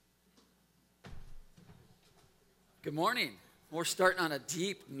Good morning. We're starting on a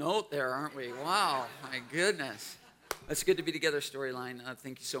deep note there, aren't we? Wow, my goodness. It's good to be together, Storyline.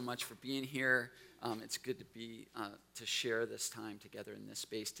 Thank you so much for being here. It's good to be to share this time together in this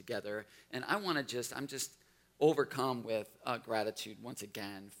space together. And I'm just overcome with gratitude once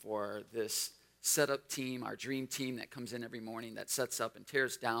again for this setup team, our dream team that comes in every morning that sets up and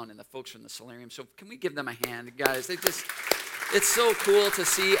tears down, and the folks from the solarium. So can we give them a hand, guys? It's so cool to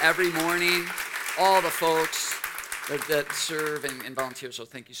see every morning all the folks that serve and volunteer, so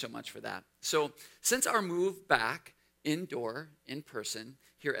thank you so much for that. So since our move back indoor, in person,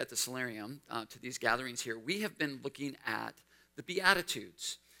 here at the solarium, to these gatherings here, we have been looking at the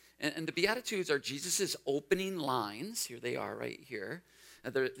Beatitudes. And the Beatitudes are Jesus' opening lines. Here they are right here.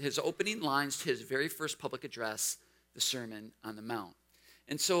 His opening lines to his very first public address, the Sermon on the Mount.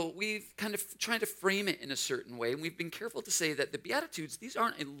 And so we've kind of tried to frame it in a certain way, and we've been careful to say that the Beatitudes, these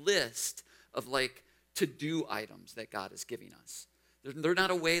aren't a list of to-do items that God is giving us. They're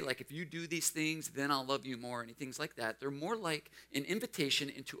not a way like, if you do these things, then I'll love you more, and things like that. They're more like an invitation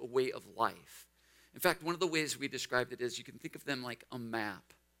into a way of life. In fact, one of the ways we described it is you can think of them like a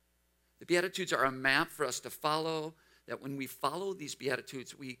map. The Beatitudes are a map for us to follow, that when we follow these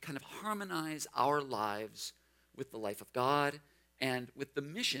Beatitudes, we kind of harmonize our lives with the life of God and with the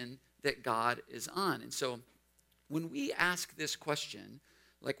mission that God is on. And so when we ask this question,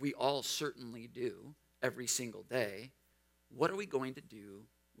 like we all certainly do every single day, what are we going to do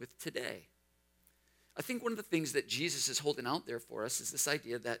with today? I think one of the things that Jesus is holding out there for us is this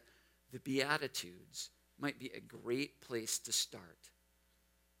idea that the Beatitudes might be a great place to start.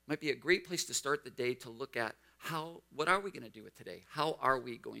 Might be a great place to start the day to look at what are we going to do with today? How are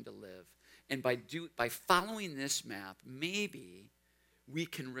we going to live? And by following this map, maybe we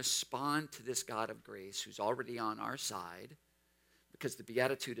can respond to this God of grace who's already on our side, because the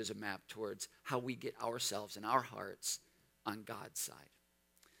Beatitude is a map towards how we get ourselves and our hearts on God's side.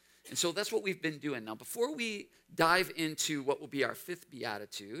 And so that's what we've been doing. Now, before we dive into what will be our fifth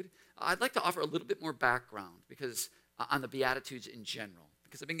Beatitude, I'd like to offer a little bit more background on the Beatitudes in general,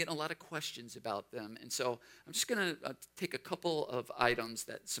 because I've been getting a lot of questions about them. And so I'm just going to take a couple of items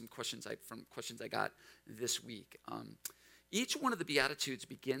from questions I got this week. Each one of the Beatitudes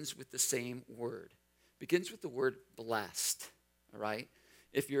begins with the same word. Begins with the word blessed. All right?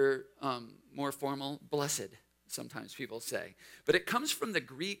 If you're more formal, blessed, sometimes people say. But it comes from the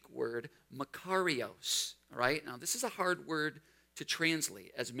Greek word makarios. All right? Now, this is a hard word to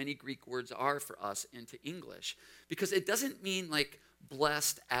translate, as many Greek words are for us into English, because it doesn't mean like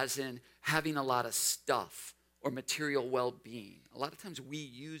blessed as in having a lot of stuff or material well-being. A lot of times we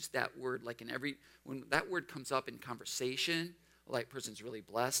use that word when that word comes up in conversation, like person's really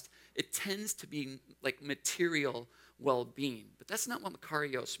blessed, it tends to be like material well-being. But that's not what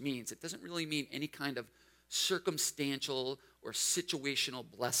makarios means. It doesn't really mean any kind of circumstantial or situational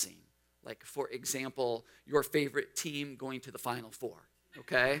blessing. Like, for example, your favorite team going to the Final Four,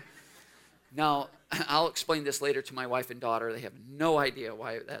 okay? Now, I'll explain this later to my wife and daughter. They have no idea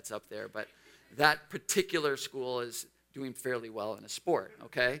why that's up there, but that particular school is doing fairly well in a sport,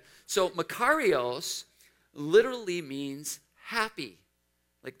 okay? So makarios literally means happy.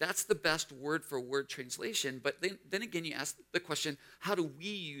 Like, that's the best word for word translation. But then again, you ask the question, how do we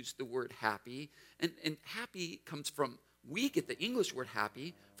use the word happy? And happy comes from, we get the English word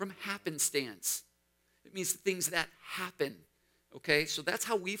happy from happenstance. It means things that happen, okay? So that's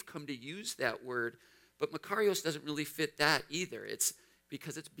how we've come to use that word. But makarios doesn't really fit that either. It's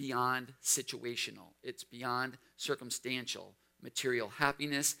because it's beyond situational. It's beyond circumstantial, material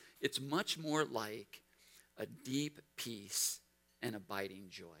happiness. It's much more like a deep peace and abiding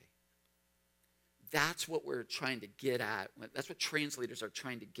joy. That's what we're trying to get at. That's what translators are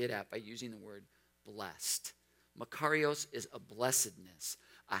trying to get at by using the word blessed. Makarios is a blessedness,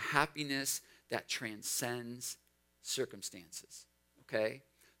 a happiness that transcends circumstances. Okay?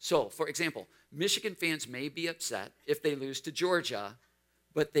 So, for example, Michigan fans may be upset if they lose to Georgia,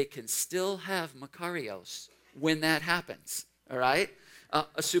 but they can still have makarios when that happens. All right?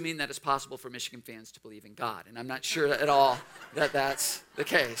 Assuming that it's possible for Michigan fans to believe in God. And I'm not sure at all that that's the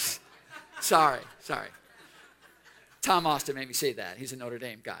case. Sorry. Tom Austin made me say that. He's a Notre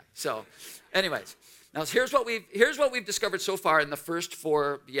Dame guy. So, anyways, now here's what we've discovered so far in the first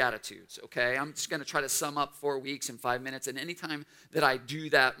four Beatitudes, okay? I'm just going to try to sum up 4 weeks in 5 minutes. And anytime that I do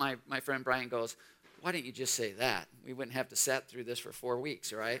that, my friend Brian goes, why didn't you just say that? We wouldn't have to sit through this for 4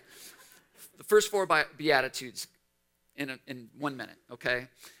 weeks, all right? The first four Beatitudes in 1 minute, okay?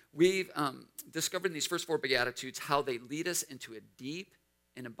 We've discovered in these first four Beatitudes how they lead us into a deep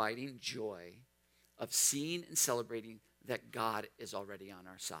and abiding joy of seeing and celebrating that God is already on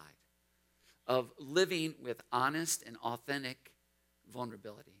our side. of living with honest and authentic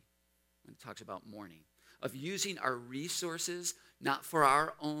vulnerability when it talks about mourning, of using our resources not for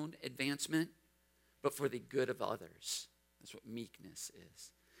our own advancement, but for the good of others. That's what meekness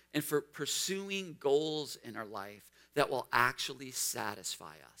is. And for pursuing goals in our life that will actually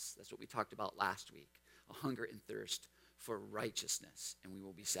satisfy us. That's what we talked about last week, a hunger and thirst for righteousness, and we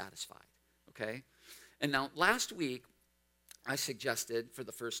will be satisfied, okay? And now last week, I suggested for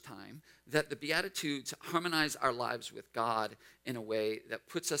the first time that the Beatitudes harmonize our lives with God in a way that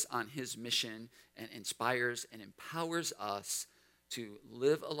puts us on his mission and inspires and empowers us to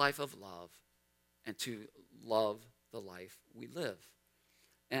live a life of love and to love the life we live.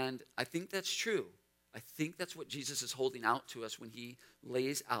 And I think that's true. I think that's what Jesus is holding out to us when he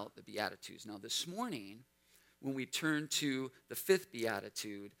lays out the Beatitudes. Now this morning, when we turn to the fifth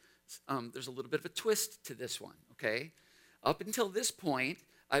Beatitude, there's a little bit of a twist to this one, okay? Up until this point,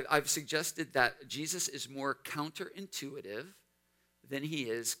 I've suggested that Jesus is more counterintuitive than he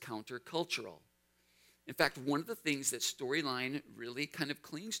is countercultural. In fact, one of the things that Storyline really kind of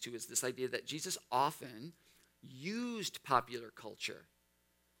clings to is this idea that Jesus often used popular culture.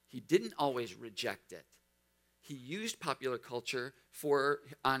 He didn't always reject it. He used popular culture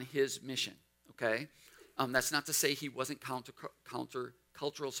on his mission, okay? That's not to say he wasn't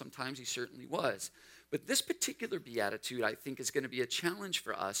countercultural sometimes. He certainly was. But this particular beatitude, I think, is going to be a challenge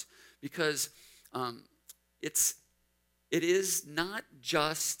for us because it is not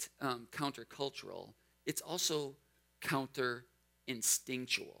just countercultural. It's also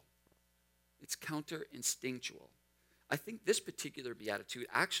counter-instinctual. It's counter-instinctual. I think this particular beatitude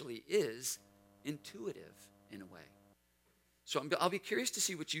actually is intuitive in a way. So I'll be curious to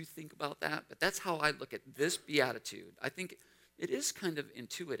see what you think about that, but that's how I look at this beatitude. I think it is kind of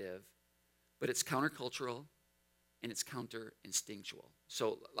intuitive, but it's countercultural and it's counter-instinctual.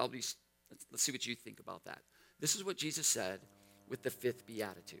 So let's see what you think about that. This is what Jesus said with the fifth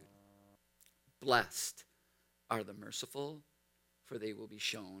beatitude. Blessed are the merciful, for they will be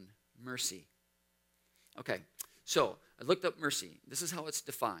shown mercy. Okay, so I looked up mercy. This is how it's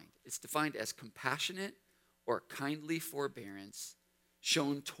defined. It's defined as compassionate or kindly forbearance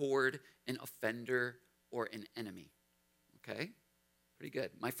shown toward an offender or an enemy. Okay? Pretty good.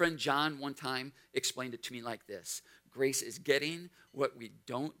 My friend John one time explained it to me like this. Grace is getting what we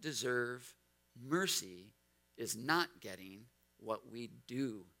don't deserve. Mercy is not getting what we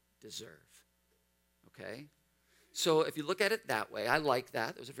do deserve. Okay? So if you look at it that way, I like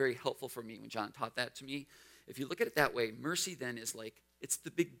that. It was very helpful for me when John taught that to me. If you look at it that way, mercy then is like, it's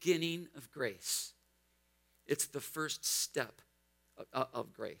the beginning of grace. It's the first step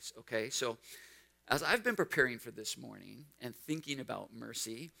of grace, okay? So as I've been preparing for this morning and thinking about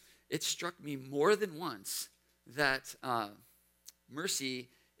mercy, it struck me more than once that mercy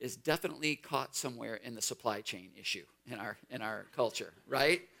is definitely caught somewhere in the supply chain issue in our culture,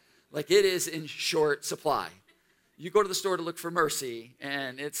 right? Like it is in short supply. You go to the store to look for mercy,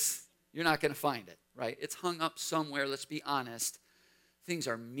 and you're not going to find it, right? It's hung up somewhere. Let's be honest. Things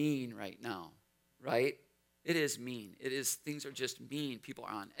are mean right now, right? It is mean. Things are just mean. People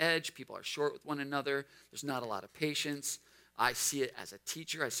are on edge. People are short with one another. There's not a lot of patience. I see it as a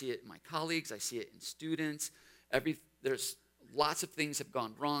teacher. I see it in my colleagues. I see it in students. There's lots of things have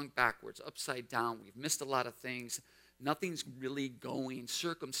gone wrong, backwards, upside down. We've missed a lot of things. Nothing's really going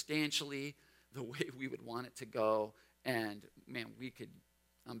circumstantially the way we would want it to go. And man,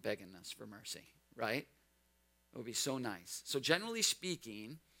 I'm begging us for mercy, right? It would be so nice. So generally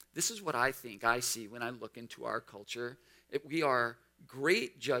speaking, this is what I think I see when I look into our culture. We are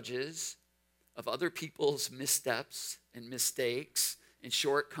great judges of other people's missteps and mistakes and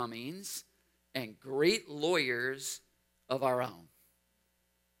shortcomings, and great lawyers of our own,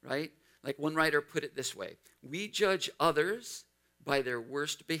 right? Like one writer put it this way: we judge others by their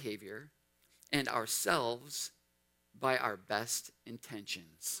worst behavior and ourselves by our best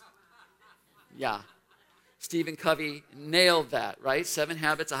intentions. Yeah. Stephen Covey nailed that, right? 7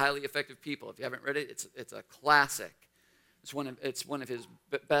 Habits of Highly Effective People. If you haven't read it, it's a classic. It's one of his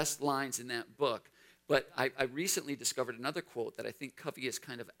best lines in that book. But I recently discovered another quote that I think Covey is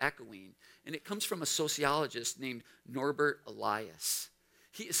kind of echoing, and it comes from a sociologist named Norbert Elias.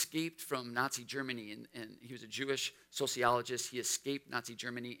 He escaped from Nazi Germany, and he was a Jewish sociologist. He escaped Nazi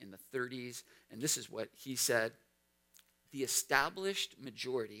Germany in the 30s, and this is what he said: the established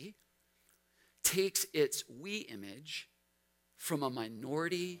majority takes its we image from a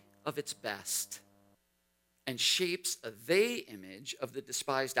minority of its best and shapes a they image of the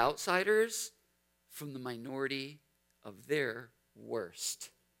despised outsiders from the minority of their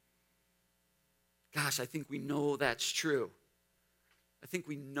worst. Gosh, I think we know that's true. I think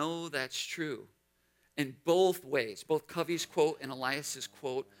we know that's true. In both ways, both Covey's quote and Elias's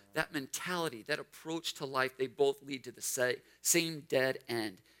quote, that mentality, that approach to life, they both lead to the same dead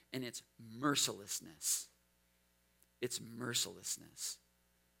end, and it's mercilessness. It's mercilessness,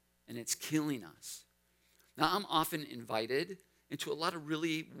 and it's killing us. Now, I'm often invited into a lot of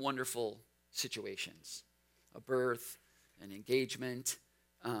really wonderful situations, a birth, an engagement,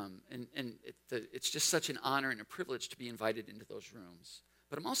 it's just such an honor and a privilege to be invited into those rooms.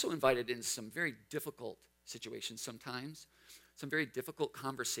 But I'm also invited into some very difficult situations sometimes, some very difficult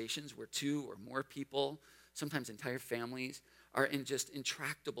conversations where two or more people, sometimes entire families, are in just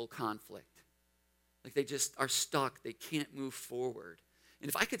intractable conflict. Like they just are stuck, they can't move forward. And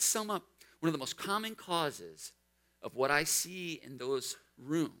if I could sum up one of the most common causes of what I see in those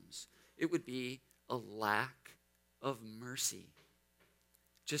rooms, it would be a lack of mercy.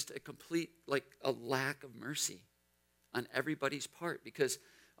 Just a complete, a lack of mercy on everybody's part, because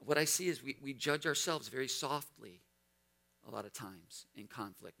what I see is we judge ourselves very softly a lot of times in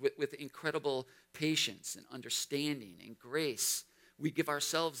conflict. With incredible patience and understanding and grace, we give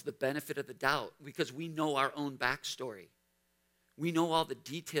ourselves the benefit of the doubt because we know our own backstory. We know all the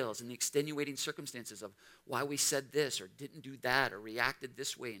details and the extenuating circumstances of why we said this or didn't do that or reacted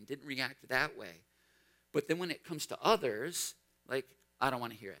this way and didn't react that way. But then when it comes to others, I don't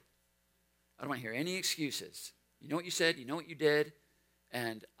want to hear it. I don't want to hear any excuses. You know what you said, you know what you did,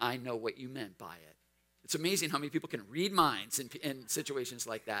 and I know what you meant by it. It's amazing how many people can read minds in situations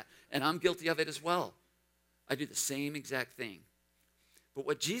like that, and I'm guilty of it as well. I do the same exact thing. But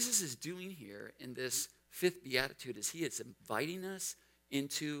what Jesus is doing here in this fifth beatitude is he is inviting us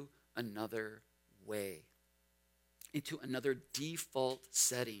into another way, into another default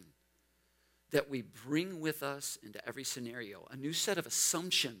setting that we bring with us into every scenario, a new set of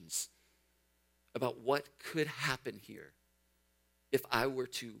assumptions about what could happen here if I were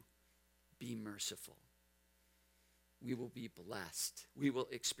to be merciful. We will be blessed. We will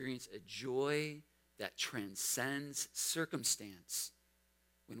experience a joy that transcends circumstance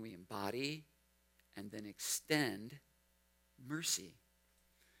when we embody and then extend mercy,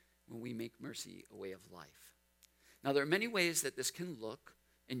 when we make mercy a way of life. Now, there are many ways that this can look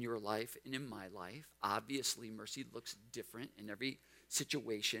in your life and in my life. Obviously, mercy looks different in every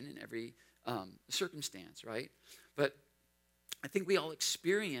situation, in every circumstance, right? But I think we all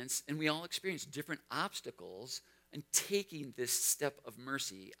experience different obstacles in taking this step of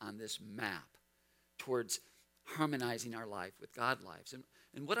mercy on this map towards harmonizing our life with God's lives.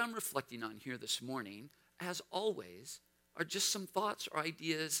 And what I'm reflecting on here this morning, as always, are just some thoughts or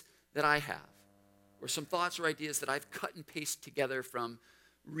ideas that I have, or some thoughts or ideas that I've cut and pasted together from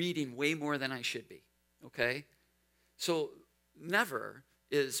reading way more than I should be, okay? So never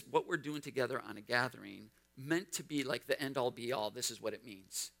is what we're doing together on a gathering meant to be like the end-all be-all, this is what it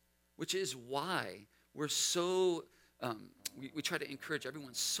means, which is why we're so, we try to encourage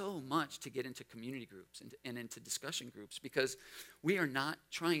everyone so much to get into community groups and into discussion groups, because we are not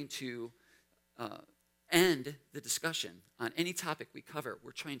trying to end the discussion on any topic we cover.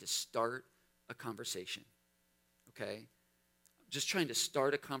 We're trying to start a conversation, okay? Just trying to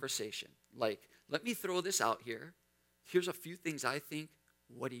start a conversation. Like, let me throw this out here. Here's a few things I think.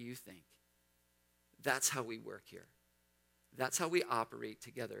 What do you think? That's how we work here. That's how we operate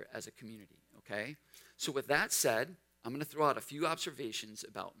together as a community, okay? So with that said, I'm going to throw out a few observations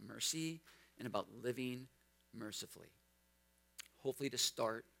about mercy and about living mercifully, hopefully to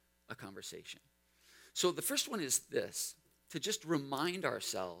start a conversation. So the first one is this, to just remind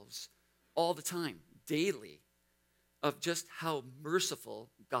ourselves all the time, daily, of just how merciful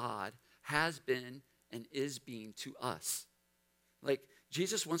God has been and is being to us. Like,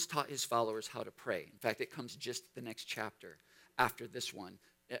 Jesus once taught his followers how to pray. In fact, it comes just the next chapter after this one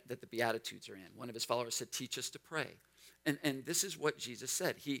that the Beatitudes are in. One of his followers said, teach us to pray. And this is what Jesus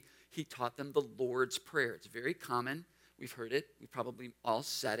said. He taught them the Lord's Prayer. It's very common. We've heard it. We probably all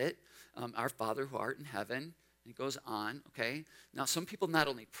said it. Our Father who art in heaven. And it goes on, okay? Now, some people not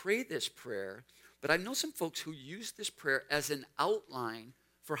only pray this prayer, but I know some folks who use this prayer as an outline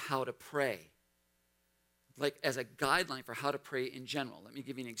for how to pray, like as a guideline for how to pray in general. Let me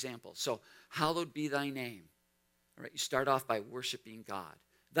give you an example. So, hallowed be thy name. All right, you start off by worshiping God.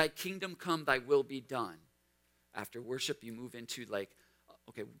 Thy kingdom come, thy will be done. After worship, you move into like,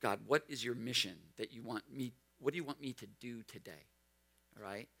 okay, God, what is your mission that you want me, what do you want me to do today? All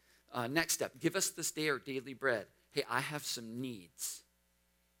right. Next step, give us this day our daily bread. Hey, I have some needs.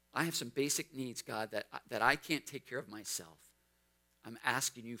 I have some basic needs, God, that I can't take care of myself. I'm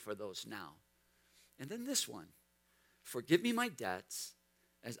asking you for those now. And then this one, forgive me my debts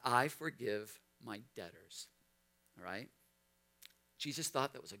as I forgive my debtors. All right? Jesus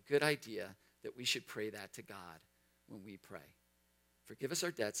thought that was a good idea that we should pray that to God when we pray. Forgive us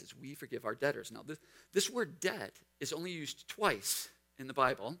our debts as we forgive our debtors. Now, this word debt is only used twice in the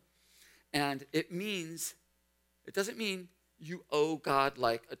Bible, and it doesn't mean you owe God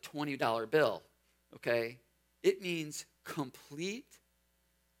like a $20 bill, okay? It means complete,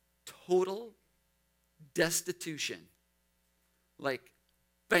 total destitution, like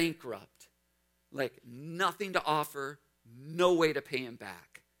bankrupt, like nothing to offer, no way to pay him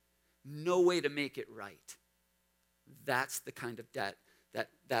back, no way to make it right. That's the kind of debt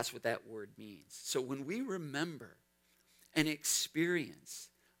that's what that word means. So when we remember and experience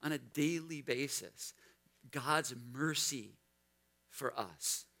on a daily basis God's mercy for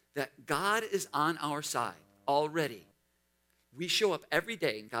us, that God is on our side already. We show up every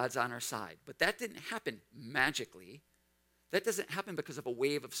day and God's on our side. But that didn't happen magically. That doesn't happen because of a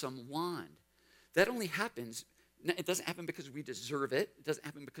wave of some wand. That only happens, it doesn't happen because we deserve it. It doesn't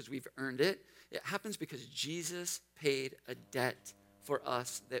happen because we've earned it. It happens because Jesus paid a debt for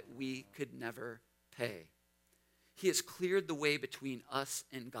us that we could never pay. He has cleared the way between us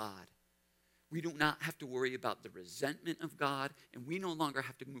and God. We do not have to worry about the resentment of God, and we no longer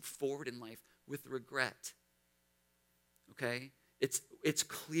have to move forward in life with regret. Okay? It's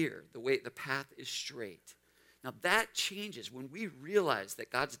clear. The path is straight. Now that changes when we realize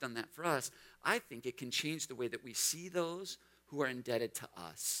that God's done that for us. I think it can change the way that we see those who are indebted to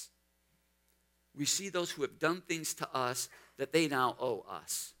us. We see those who have done things to us that they now owe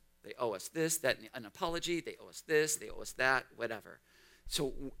us. They owe us this, that, an apology. They owe us this. They owe us that, whatever.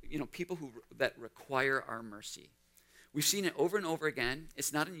 So, people that require our mercy. We've seen it over and over again.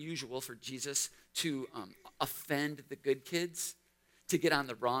 It's not unusual for Jesus to offend the good kids, to get on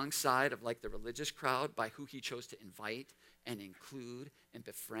the wrong side of like the religious crowd by who he chose to invite and include and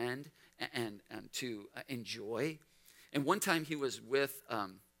befriend and to enjoy. And one time he was with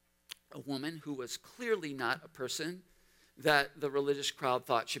a woman who was clearly not a person that the religious crowd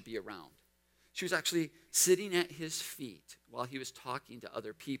thought should be around. She was actually sitting at his feet while he was talking to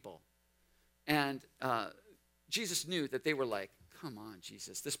other people. And Jesus knew that they were like, come on,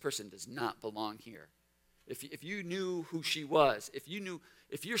 Jesus, this person does not belong here. If you knew who she was, if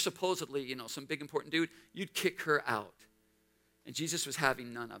you're supposedly, some big important dude, you'd kick her out. And Jesus was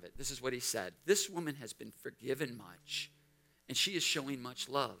having none of it. This is what he said. This woman has been forgiven much, and she is showing much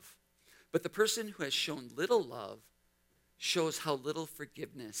love. But the person who has shown little love shows how little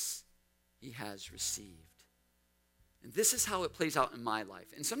forgiveness he has received. And this is how it plays out in my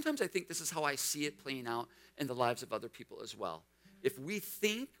life. And sometimes I think this is how I see it playing out in the lives of other people as well. If we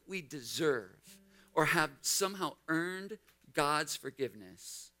think we deserve or have somehow earned God's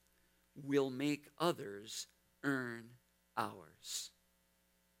forgiveness, we'll make others earn ours.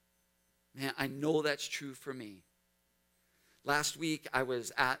 Man, I know that's true for me. Last week, I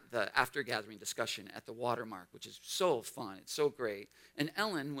was at the after-gathering discussion at the Watermark, which is so fun. It's so great. And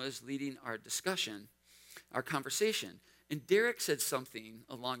Ellen was leading our discussion, our conversation. And Derek said something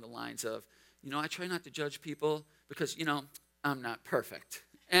along the lines of, I try not to judge people because, I'm not perfect.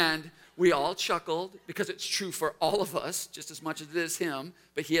 And we all chuckled because it's true for all of us just as much as it is him,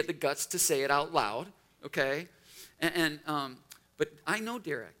 but he had the guts to say it out loud, okay? But I know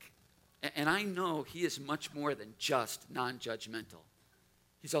Derek. And I know he is much more than just non-judgmental.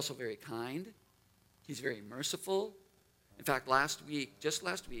 He's also very kind. He's very merciful. In fact, just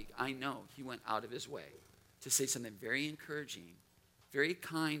last week, I know he went out of his way to say something very encouraging, very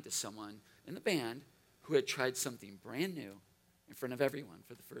kind to someone in the band who had tried something brand new in front of everyone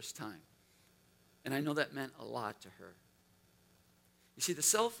for the first time. And I know that meant a lot to her. You see, the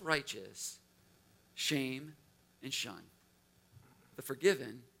self-righteous shame and shun. The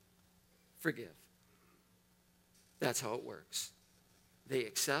forgiven forgive. That's how it works. They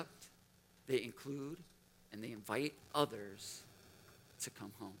accept, they include, and they invite others to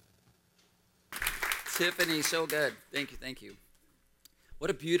come home. Tiffany, so good. Thank you.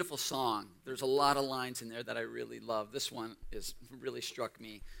 What a beautiful song. There's a lot of lines in there that I really love. This one really struck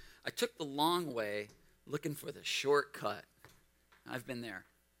me. I took the long way looking for the shortcut. I've been there,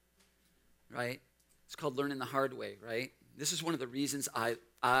 right? It's called learning the hard way, right? This is one of the reasons I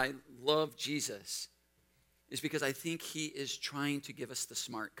love Jesus, is because I think he is trying to give us the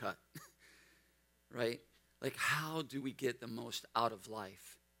smart cut, right? Like, how do we get the most out of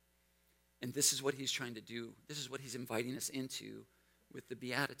life? And this is what he's trying to do. This is what he's inviting us into with the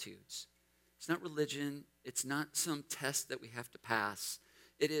Beatitudes. It's not religion. It's not some test that we have to pass.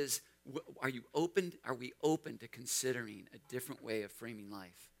 It is, are we open to considering a different way of framing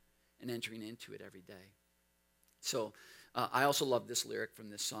life and entering into it every day? So I also love this lyric from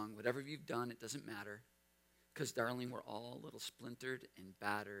this song. Whatever you've done, it doesn't matter. Because, darling, we're all a little splintered and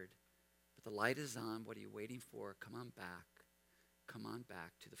battered. But the light is on. What are you waiting for? Come on back. Come on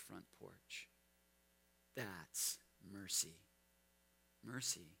back to the front porch. That's mercy.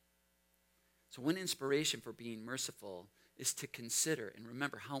 Mercy. So one inspiration for being merciful is to consider and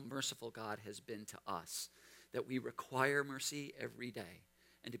remember how merciful God has been to us, that we require mercy every day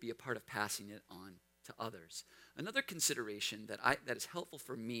and to be a part of passing it on to others. Another consideration that is helpful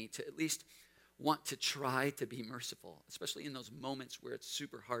for me to at least want to try to be merciful, especially in those moments where it's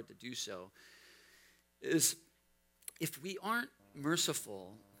super hard to do so, is if we aren't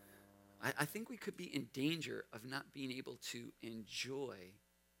merciful, I think we could be in danger of not being able to enjoy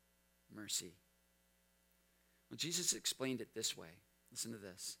mercy. Well, Jesus explained it this way. Listen to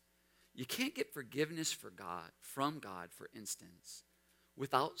this. You can't get forgiveness from God, for instance,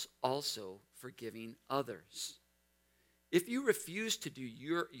 without also forgiving others. If you refuse to do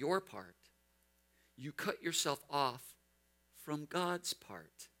your part, you cut yourself off from God's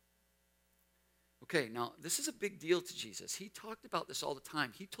part. Okay, now this is a big deal to Jesus. He talked about this all the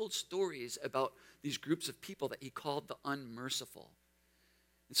time. He told stories about these groups of people that he called the unmerciful.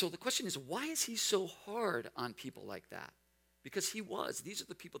 And so the question is, why is he so hard on people like that? Because these are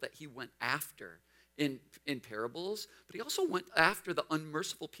the people that he went after in parables, but he also went after the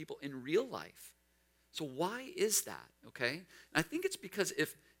unmerciful people in real life. So why is that, okay? And I think it's because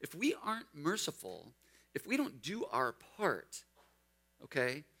if we aren't merciful, if we don't do our part,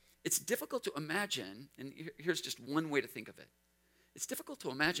 okay, it's difficult to imagine, and here's just one way to think of it. It's difficult to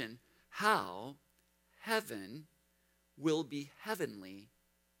imagine how heaven will be heavenly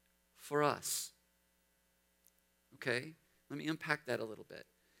for us. Okay? Let me unpack that a little bit.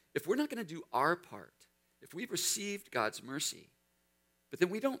 If we're not going to do our part, if we've received God's mercy, but then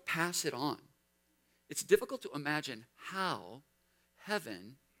we don't pass it on, it's difficult to imagine how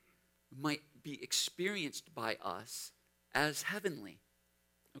heaven might be experienced by us as heavenly.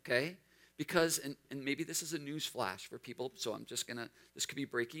 Okay? Because, and maybe this is a news flash for people, so this could be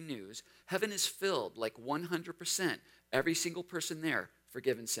breaking news. Heaven is filled, like 100%, every single person there,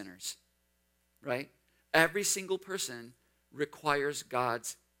 forgiven sinners. Right? Every single person requires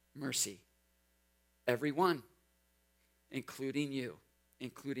God's mercy. Everyone, including you,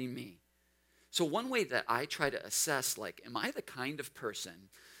 including me. So one way that I try to assess, am I the kind of person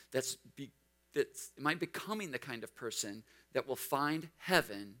am I becoming the kind of person that will find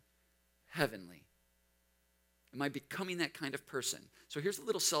heaven heavenly? Am I becoming that kind of person? So here's a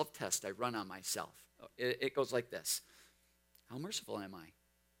little self-test I run on myself. It goes like this. How merciful am I?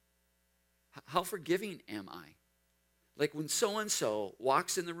 How forgiving am I? Like when so-and-so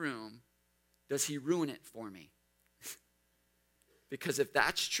walks in the room, does he ruin it for me? Because if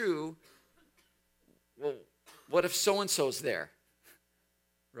that's true, well, what if so-and-so's there?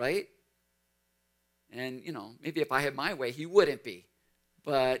 Right? And, maybe if I had my way, he wouldn't be.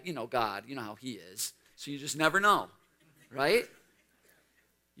 But, God, you know how he is. So you just never know, right?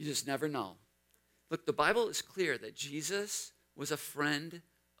 You just never know. Look, the Bible is clear that Jesus was a friend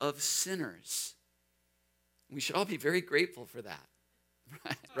of sinners. We should all be very grateful for that,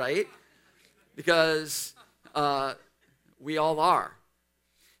 right? Because we all are.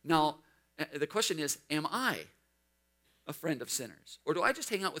 Now, the question is, am I a friend of sinners? Or do I just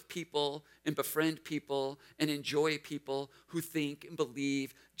hang out with people and befriend people and enjoy people who think and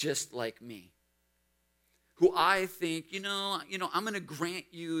believe just like me? Who I think, I'm going to grant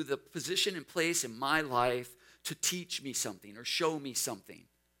you the position and place in my life to teach me something or show me something.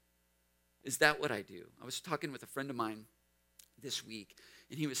 Is that what I do? I was talking with a friend of mine this week,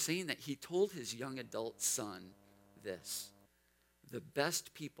 and he was saying that he told his young adult son this: the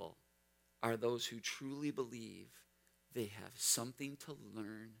best people are those who truly believe they have something to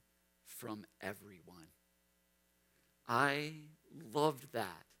learn from everyone. I loved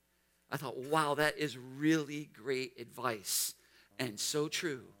that. I thought, wow, that is really great advice, and so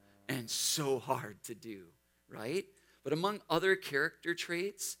true, and so hard to do, right? But among other character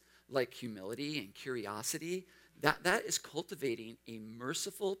traits, like humility and curiosity, that is cultivating a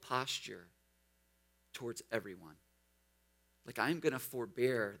merciful posture towards everyone. Like, I'm going to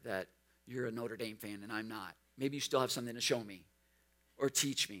forbear that you're a Notre Dame fan and I'm not. Maybe you still have something to show me or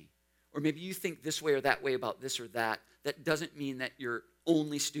teach me. Or maybe you think this way or that way about this or that. That doesn't mean that you're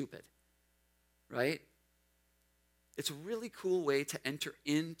only stupid, right? It's a really cool way to enter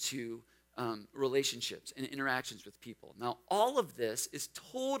into relationships and interactions with people. Now, all of this is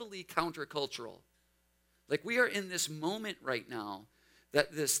totally countercultural. Like, we are in this moment right now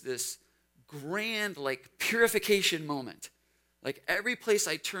that this grand, purification moment. Like, every place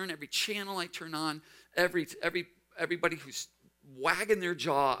I turn, every channel I turn on, everybody who's wagging their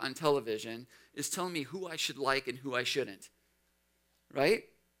jaw on television is telling me who I should like and who I shouldn't, right?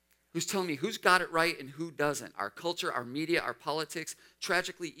 Who's telling me who's got it right and who doesn't. Our culture, our media, our politics,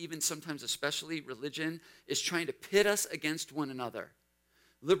 tragically, even sometimes especially religion, is trying to pit us against one another.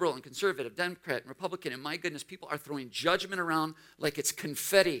 Liberal and conservative, Democrat and Republican, and my goodness, people are throwing judgment around like it's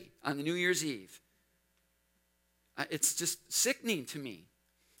confetti on the New Year's Eve. It's just sickening to me.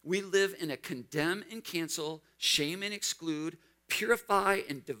 We live in a condemn and cancel, shame and exclude, purify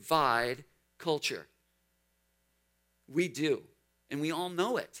and divide culture. We do, and we all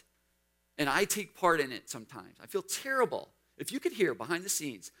know it. And I take part in it sometimes. I feel terrible. If you could hear behind the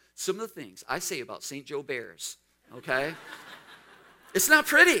scenes some of the things I say about St. Joe Bears, okay? It's not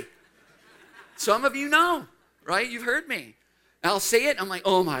pretty. Some of you know, right? You've heard me. I'll say it, I'm like,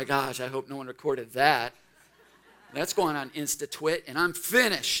 oh my gosh, I hope no one recorded that. That's going on Insta-Twit, and I'm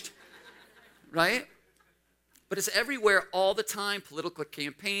finished, right? But it's everywhere all the time. Political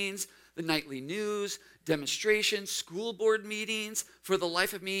campaigns, the nightly news, demonstrations, school board meetings. For the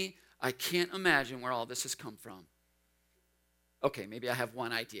life of me, I can't imagine where all this has come from. Okay, maybe I have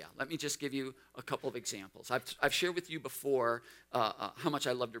one idea. Let me just give you a couple of examples. I've shared with you before how much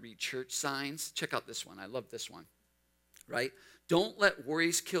I love to read church signs. Check out this one. I love this one, right? Don't let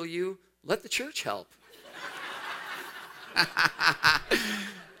worries kill you. Let the church help.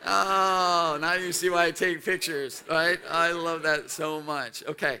 Oh, now you see why I take pictures, right? I love that so much.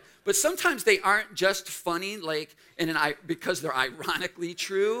 Okay, but sometimes they aren't just funny, like because they're ironically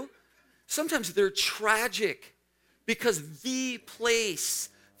true. Sometimes they're tragic because the place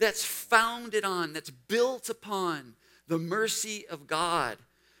that's founded on, that's built upon the mercy of God,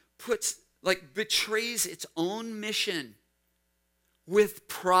 betrays its own mission with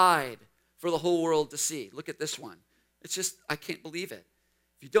pride for the whole world to see. Look at this one. It's just, I can't believe it.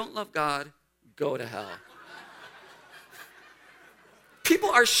 If you don't love God, go to hell.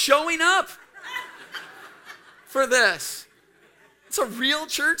 People are showing up for this. It's a real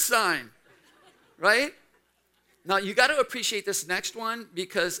church sign, right? Now, you got to appreciate this next one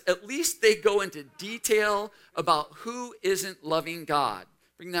because at least they go into detail about who isn't loving God.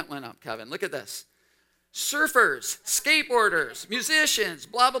 Bring that one up, Kevin. Look at this. Surfers, skateboarders, musicians,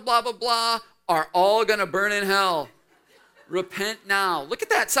 blah, blah, blah, blah, blah, are all going to burn in hell. Repent now. Look at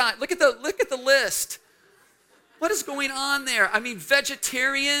that sign. Look at the list. What is going on there? I mean,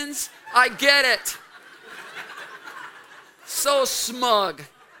 vegetarians, I get it. So smug,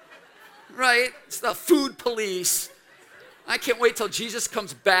 right? It's the food police. I can't wait till Jesus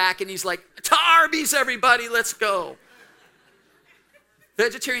comes back and he's like, to Arby's, everybody, let's go.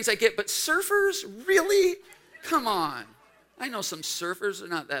 Vegetarians, I get, but surfers, really? Come on. I know some surfers are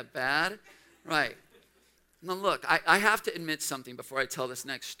not that bad, right? Now look, I have to admit something before I tell this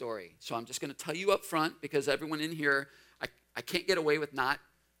next story. So I'm just going to tell you up front because everyone in here, I can't get away with not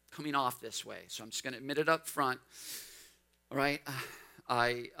coming off this way. So I'm just going to admit it up front. All right?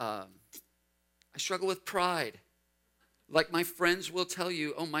 I struggle with pride. Like my friends will tell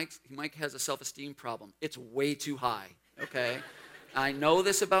you, oh, Mike has a self-esteem problem. It's way too high, okay? I know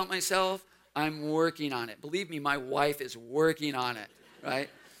this about myself. I'm working on it. Believe me, my wife is working on it, right?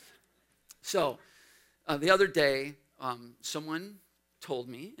 So the other day, someone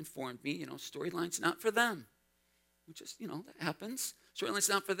informed me, storyline's not for them. Which is, that happens. Storyline's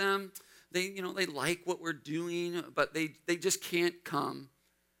not for them. They like what we're doing, but they just can't come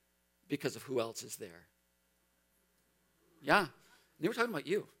because of who else is there. Yeah, they were talking about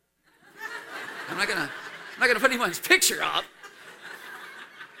you. I'm not gonna put anyone's picture up,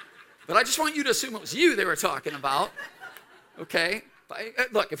 but I just want you to assume it was you they were talking about. Okay.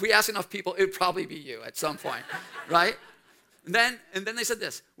 Look, if we ask enough people, it would probably be you at some point, right? And then they said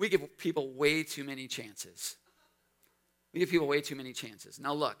this: we give people way too many chances. We give people way too many chances.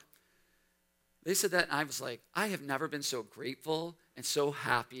 Now look, they said that, and I was like, I have never been so grateful and so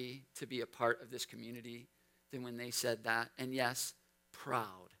happy to be a part of this community than when they said that. And yes,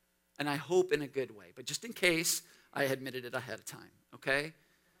 proud. And I hope in a good way. But just in case, I admitted it ahead of time, okay?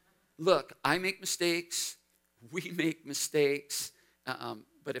 Look, I make mistakes. We make mistakes.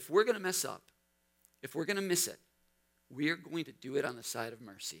 But if we're going to mess up, if we're going to miss it, we are going to do it on the side of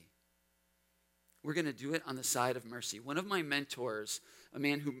mercy. We're going to do it on the side of mercy. One of my mentors, a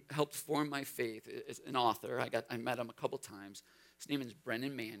man who helped form my faith, is an author. I met him a couple times. His name is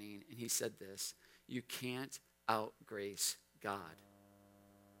Brennan Manning, and he said this: you can't outgrace God.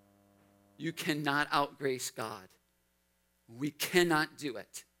 You cannot outgrace God. We cannot do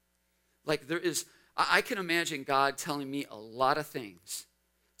it. Like I can imagine God telling me a lot of things,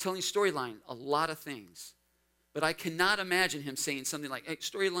 telling Storyline a lot of things, but I cannot imagine him saying something like, hey,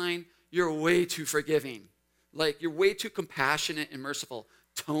 Storyline, you're way too forgiving. Like, you're way too compassionate and merciful.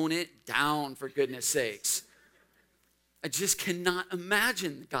 Tone it down, for goodness sakes. I just cannot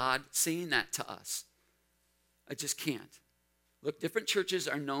imagine God saying that to us. I just can't. Look, different churches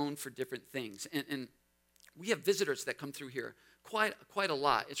are known for different things. And we have visitors that come through here quite a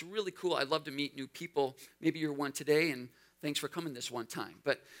lot. It's really cool. I love to meet new people. Maybe you're one today, and thanks for coming this one time.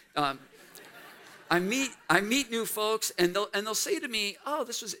 But I meet new folks, and they'll say to me, "Oh,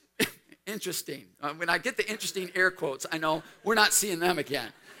 this was interesting." When I get the interesting air quotes, I know we're not seeing them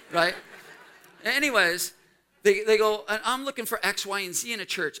again, right? Anyways, they go, "I'm looking for X, Y, and Z in a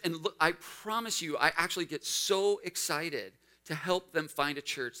church." And look, I promise you, I actually get so excited to help them find a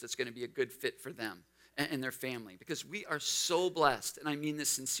church that's going to be a good fit for them and their family. Because we are so blessed, and I mean this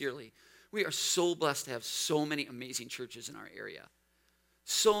sincerely, we are so blessed to have so many amazing churches in our area.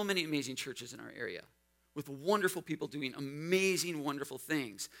 So many amazing churches in our area with wonderful people doing amazing, wonderful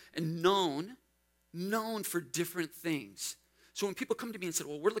things and known for different things. So when people come to me and say,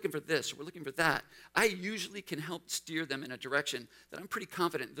 "Well, we're looking for this, or we're looking for that," I usually can help steer them in a direction that I'm pretty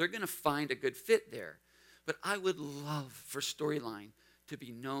confident they're going to find a good fit there. But I would love for Storyline to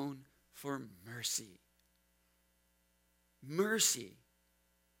be known for mercy. Mercy.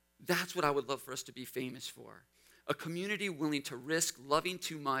 That's what I would love for us to be famous for. A community willing to risk loving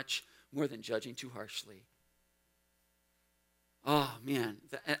too much more than judging too harshly. Oh, man.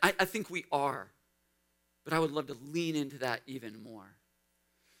 I think we are. But I would love to lean into that even more.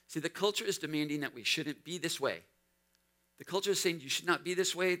 See, the culture is demanding that we shouldn't be this way. The culture is saying you should not be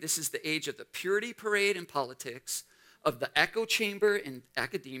this way. This is the age of the purity parade in politics, of the echo chamber in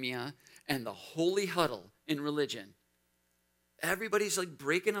academia, and the holy huddle in religion. Everybody's like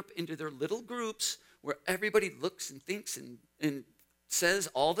breaking up into their little groups where everybody looks and thinks and says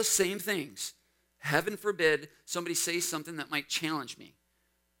all the same things. Heaven forbid somebody says something that might challenge me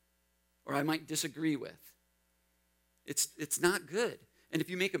or I might disagree with. It's not good. And if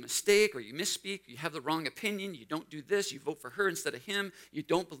you make a mistake or you misspeak, you have the wrong opinion, you don't do this, you vote for her instead of him, you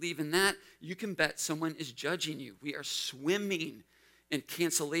don't believe in that, you can bet someone is judging you. We are swimming in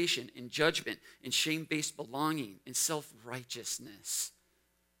cancellation, in judgment, in shame-based belonging, in self-righteousness.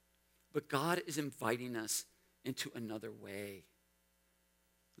 But God is inviting us into another way.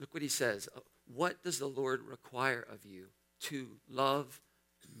 Look what he says. What does the Lord require of you? To love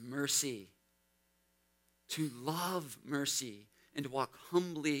mercy. To love mercy and to walk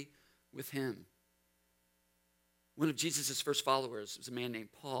humbly with him. One of Jesus' first followers was a man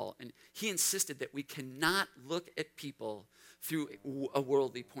named Paul, and he insisted that we cannot look at people through a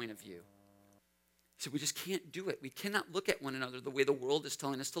worldly point of view. He said we just can't do it. We cannot look at one another the way the world is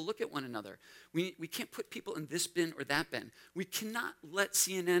telling us to look at one another. We can't put people in this bin or that bin. We cannot let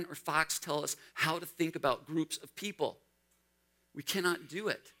CNN or Fox tell us how to think about groups of people. We cannot do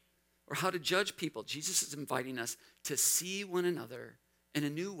it. Or how to judge people. Jesus is inviting us to see one another in a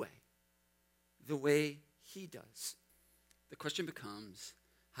new way, the way he does. The question becomes,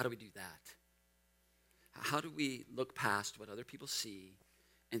 how do we do that? How do we look past what other people see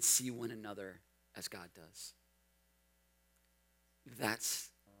and see one another as God does? That's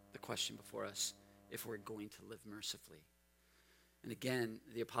the question before us if we're going to live mercifully. And again,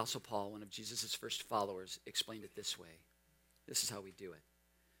 the Apostle Paul, one of Jesus' first followers, explained it this way. This is how we do it.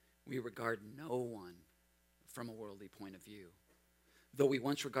 We regard no one from a worldly point of view. Though we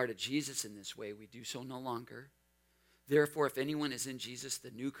once regarded Jesus in this way, we do so no longer. Therefore, if anyone is in Jesus,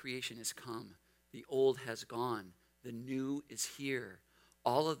 the new creation has come. The old has gone. The new is here.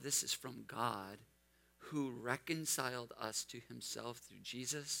 All of this is from God, who reconciled us to himself through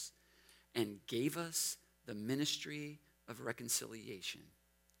Jesus and gave us the ministry of reconciliation.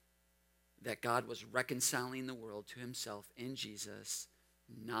 That God was reconciling the world to himself in Jesus,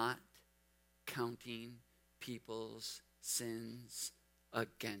 not counting people's sins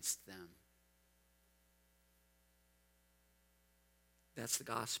against them. That's the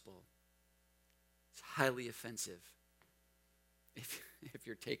gospel. It's highly offensive if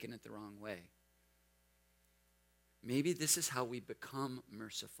you're taking it the wrong way. Maybe this is how we become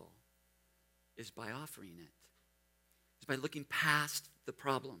merciful, is by offering it. Is by looking past the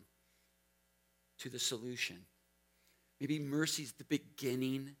problem to the solution. Maybe mercy is the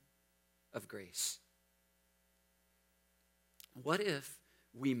beginning of grace. What if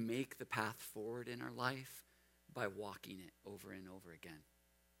we make the path forward in our life by walking it over and over again?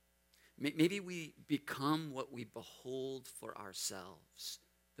 Maybe we become what we behold for ourselves,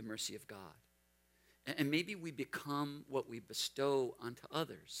 the mercy of God. And maybe we become what we bestow onto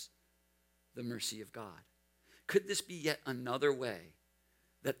others, the mercy of God. Could this be yet another way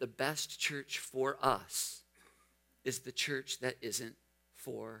that the best church for us is the church that isn't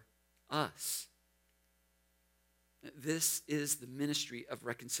for us? This is the ministry of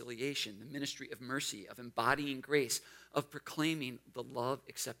reconciliation, the ministry of mercy, of embodying grace, of proclaiming the love,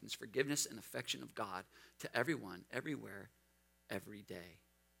 acceptance, forgiveness, and affection of God to everyone, everywhere, every day.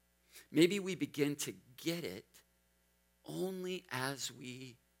 Maybe we begin to get it only as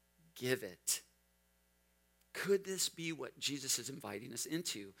we give it. Could this be what Jesus is inviting us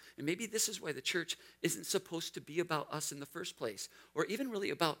into? And maybe this is why the church isn't supposed to be about us in the first place, or even really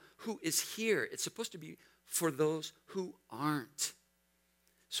about who is here. It's supposed to be for those who aren't.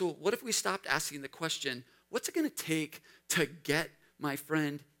 So what if we stopped asking the question, what's it going to take to get my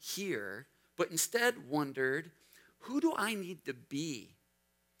friend here, but instead wondered, who do I need to be?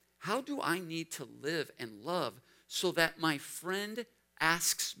 How do I need to live and love so that my friend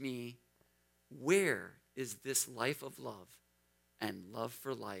asks me, where is this life of love and love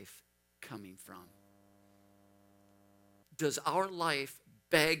for life coming from? Does our life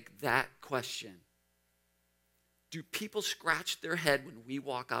beg that question? Do people scratch their head when we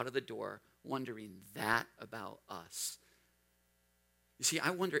walk out of the door wondering that about us? You see,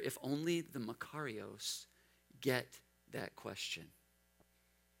 I wonder if only the Makarios get that question.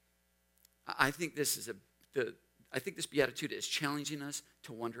 I think this beatitude is challenging us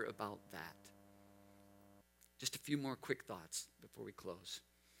to wonder about that. Just a few more quick thoughts before we close.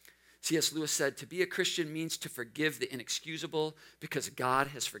 C.S. Lewis said, to be a Christian means to forgive the inexcusable because God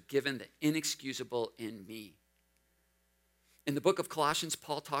has forgiven the inexcusable in me. In the book of Colossians,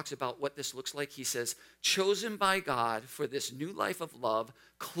 Paul talks about what this looks like. He says, chosen by God for this new life of love,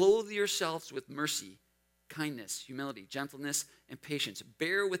 clothe yourselves with mercy, kindness, humility, gentleness, and patience.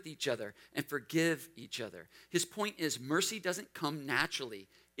 Bear with each other and forgive each other. His point is mercy doesn't come naturally.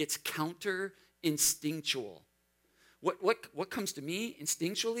 It's counter-instinctual. What comes to me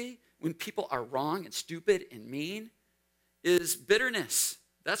instinctually when people are wrong and stupid and mean is bitterness.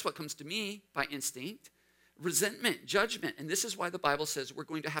 That's what comes to me by instinct. Resentment, judgment. And this is why the Bible says we're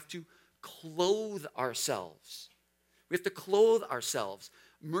going to have to clothe ourselves. We have to clothe ourselves.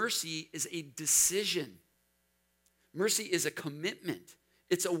 Mercy is a decision. Mercy is a commitment.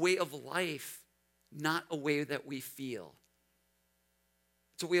 It's a way of life, not a way that we feel.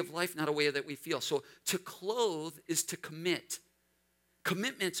 It's a way of life, not a way that we feel. So to clothe is to commit.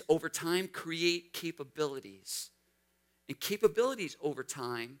 Commitments over time create capabilities. And capabilities over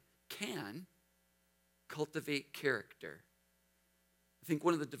time can cultivate character. I think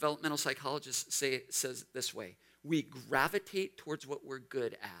one of the developmental psychologists says it this way: we gravitate towards what we're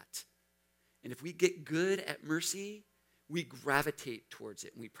good at. And if we get good at mercy, we gravitate towards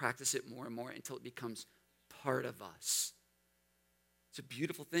it and we practice it more and more until it becomes part of us. It's a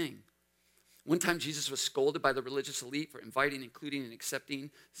beautiful thing. One time Jesus was scolded by the religious elite for inviting, including, and accepting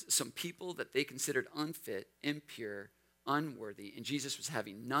some people that they considered unfit, impure, unworthy, and Jesus was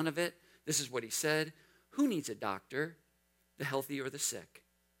having none of it. This is what he said: who needs a doctor, the healthy or the sick?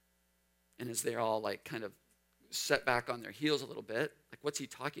 And as they're all like kind of set back on their heels a little bit, like what's he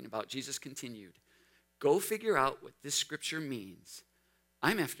talking about? Jesus continued, go figure out what this scripture means.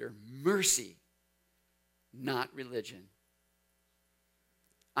 I'm after mercy, not religion.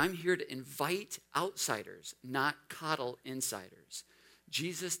 I'm here to invite outsiders, not coddle insiders.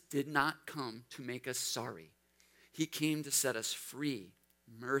 Jesus did not come to make us sorry. He came to set us free.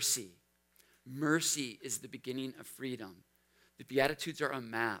 Mercy. Mercy is the beginning of freedom. The Beatitudes are a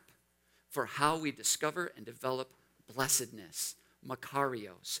map for how we discover and develop blessedness,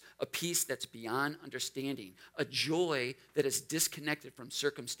 makarios, a peace that's beyond understanding, a joy that is disconnected from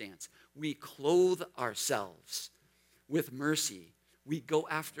circumstance. We clothe ourselves with mercy. We go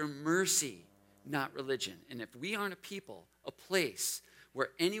after mercy, not religion. And if we aren't a people, a place where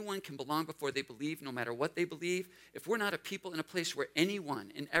anyone can belong before they believe, no matter what they believe, if we're not a people in a place where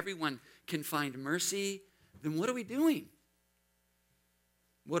anyone and everyone can find mercy, then what are we doing?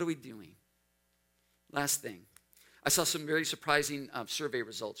 What are we doing? Last thing. I saw some very surprising survey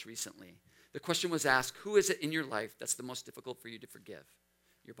results recently. The question was asked, who is it in your life that's the most difficult for you to forgive?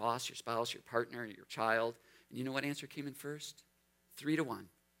 Your boss, your spouse, your partner, your child. And you know what answer came in first? 3-1.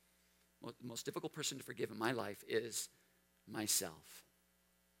 The most difficult person to forgive in my life is myself.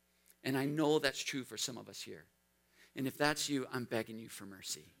 And I know that's true for some of us here. And if that's you, I'm begging you for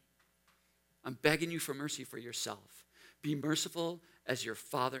mercy. I'm begging you for mercy for yourself. Be merciful as your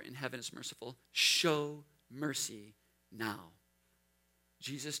Father in heaven is merciful. Show mercy now.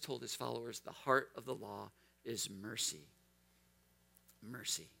 Jesus told his followers the heart of the law is mercy.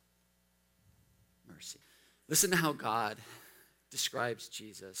 Mercy. Mercy. Listen to how God describes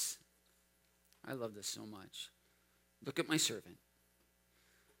Jesus. I love this so much. Look at my servant,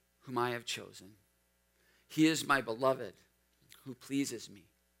 whom I have chosen. He is my beloved, who pleases me.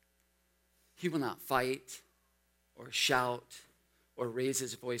 He will not fight or shout or raise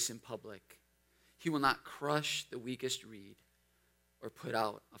his voice in public. He will not crush the weakest reed or put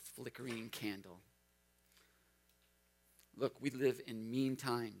out a flickering candle. Look, we live in mean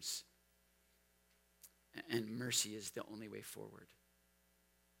times, and mercy is the only way forward.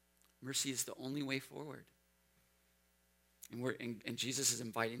 Mercy is the only way forward. And Jesus is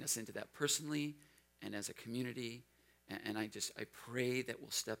inviting us into that personally and as a community. And I pray that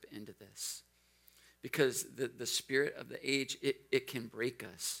we'll step into this. Because the spirit of the age, it can break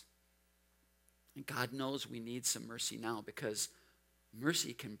us. And God knows we need some mercy now, because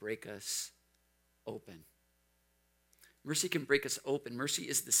mercy can break us open. Mercy can break us open. Mercy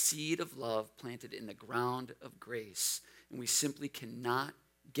is the seed of love planted in the ground of grace. And we simply cannot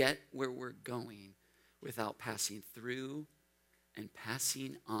get where we're going without passing through and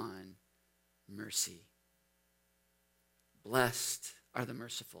passing on mercy. Blessed are the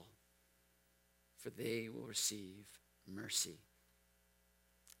merciful, for they will receive mercy.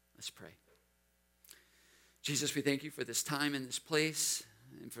 Let's pray. Jesus, we thank you for this time and this place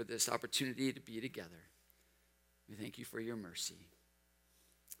and for this opportunity to be together. We thank you for your mercy.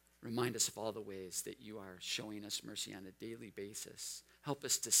 Remind us of all the ways that you are showing us mercy on a daily basis. Help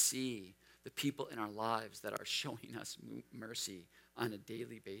us to see the people in our lives that are showing us mercy on a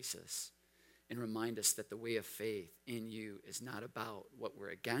daily basis. And remind us that the way of faith in you is not about what we're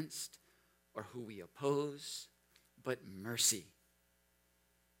against or who we oppose, but mercy.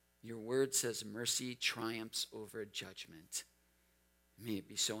 Your word says mercy triumphs over judgment. May it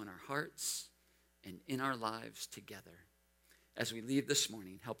be so in our hearts and in our lives together. As we leave this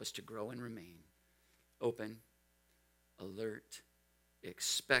morning, help us to grow and remain open, alert,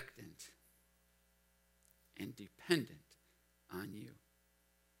 expectant, and dependent on you.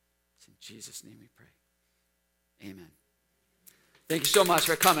 It's in Jesus' name we pray. Amen. Thank you so much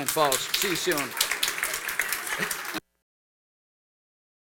for coming, folks. See you soon.